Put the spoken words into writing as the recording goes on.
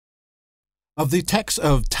Of the text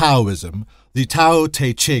of Taoism, the Tao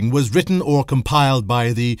Te Ching was written or compiled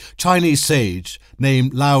by the Chinese sage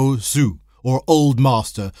named Lao Tzu, or Old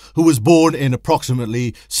Master, who was born in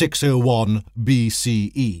approximately 601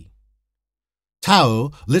 BCE.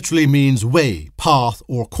 Tao literally means way, path,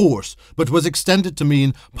 or course, but was extended to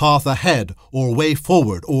mean path ahead, or way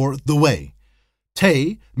forward, or the way.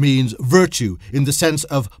 Te means virtue in the sense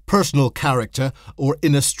of personal character or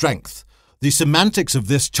inner strength. The semantics of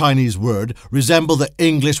this Chinese word resemble the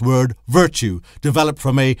English word virtue, developed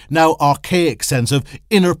from a now archaic sense of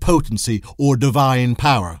inner potency or divine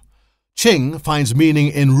power. Qing finds meaning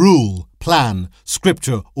in rule, plan,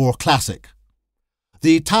 scripture, or classic.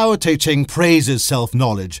 The Tao Te Ching praises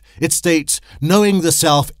self-knowledge. It states, knowing the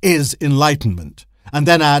self is enlightenment, and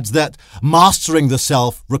then adds that mastering the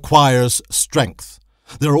self requires strength.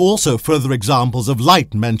 There are also further examples of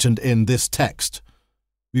light mentioned in this text.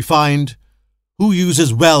 We find, who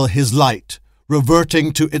uses well his light,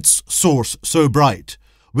 reverting to its source so bright,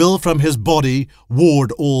 will from his body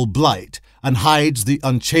ward all blight, and hides the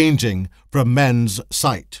unchanging from men's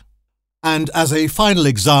sight. And as a final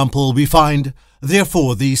example we find,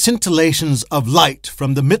 therefore the scintillations of light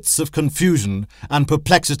from the midst of confusion and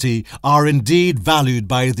perplexity are indeed valued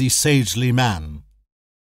by the sagely man.